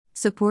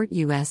Support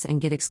US and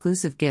get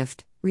exclusive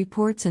gift,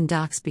 reports and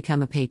docs.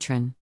 Become a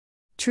patron.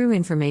 True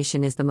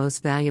information is the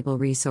most valuable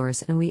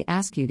resource and we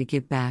ask you to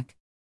give back.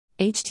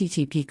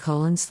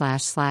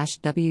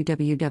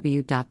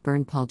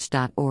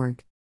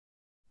 http://www.burnpulch.org.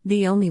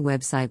 The only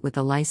website with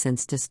a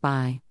license to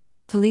spy.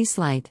 Police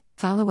Light.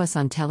 Follow us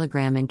on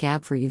Telegram and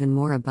Gab for even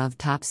more above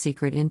top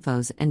secret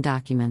infos and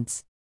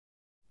documents.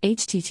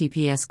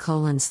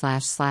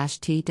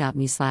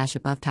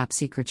 https://t.me/above top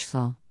secret.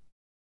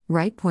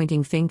 Right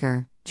pointing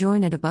finger.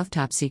 Join at above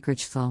top secret.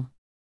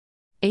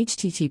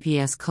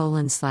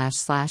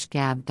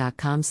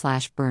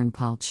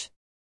 https://gab.com/burnpulch.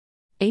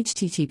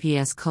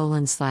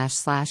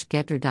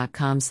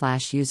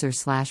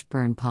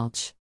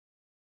 https://getter.com/user/burnpulch.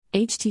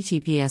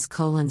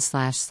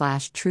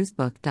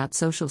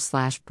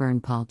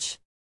 https://truthbook.social/burnpulch.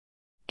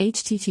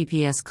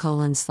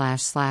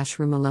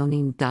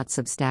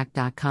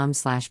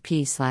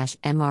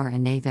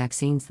 https://rumaloning.substack.com/p/mRNA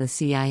vaccines. The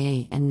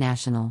CIA and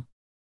National.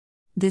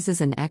 This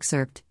is an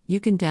excerpt. You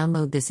can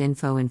download this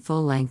info in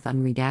full length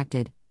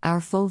unredacted,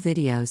 our full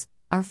videos,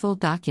 our full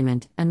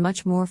document, and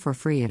much more for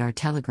free at our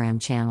Telegram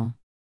channel.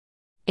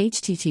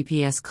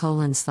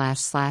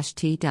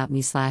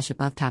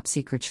 https://t.me/above top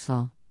secret.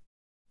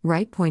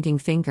 Right pointing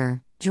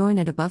finger. Join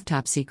at above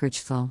top secret.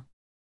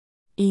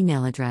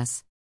 Email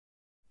address.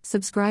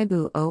 Subscribe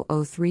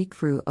 003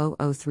 crew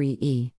 003e